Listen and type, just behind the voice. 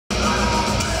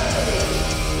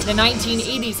The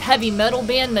 1980s heavy metal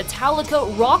band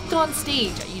Metallica rocked on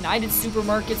stage at United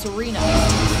Supermarkets Arena.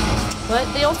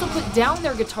 But they also put down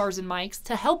their guitars and mics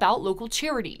to help out local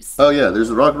charities. Oh yeah, there's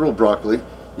the rock and roll broccoli.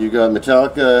 You got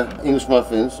Metallica English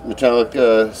muffins,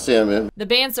 Metallica salmon. The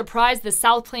band surprised the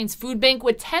South Plains Food Bank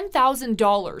with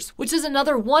 $10,000, which is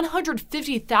another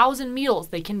 150,000 meals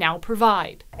they can now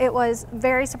provide. It was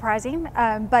very surprising,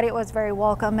 but it was very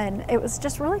welcome, and it was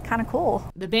just really kind of cool.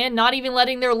 The band not even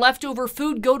letting their leftover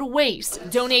food go to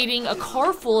waste, donating a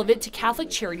car full of it to Catholic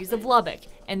Charities of Lubbock.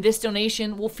 And this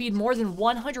donation will feed more than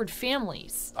 100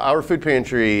 families. Our food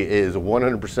pantry is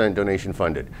 100% donation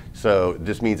funded, so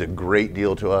this means a great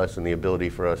deal to us and the ability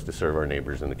for us to serve our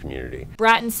neighbors in the community.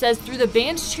 Bratton says through the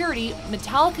band's charity,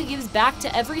 Metallica gives back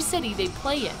to every city they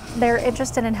play in. They're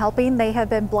interested in helping. They have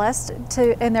been blessed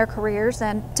in their careers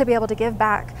and to be able to give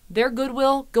back. Their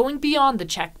goodwill going beyond the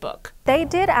checkbook. They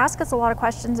did ask us a lot of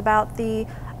questions about the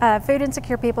food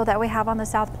insecure people that we have on the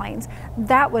South Plains.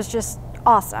 That was just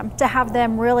awesome to have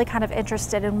them really kind of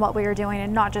interested in what we were doing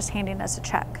and not just handing us a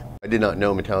check. I did not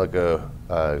know Metallica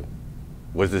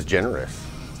was this generous.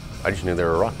 I just knew they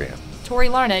were a rock band. Tori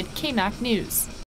Larned, KMAC News.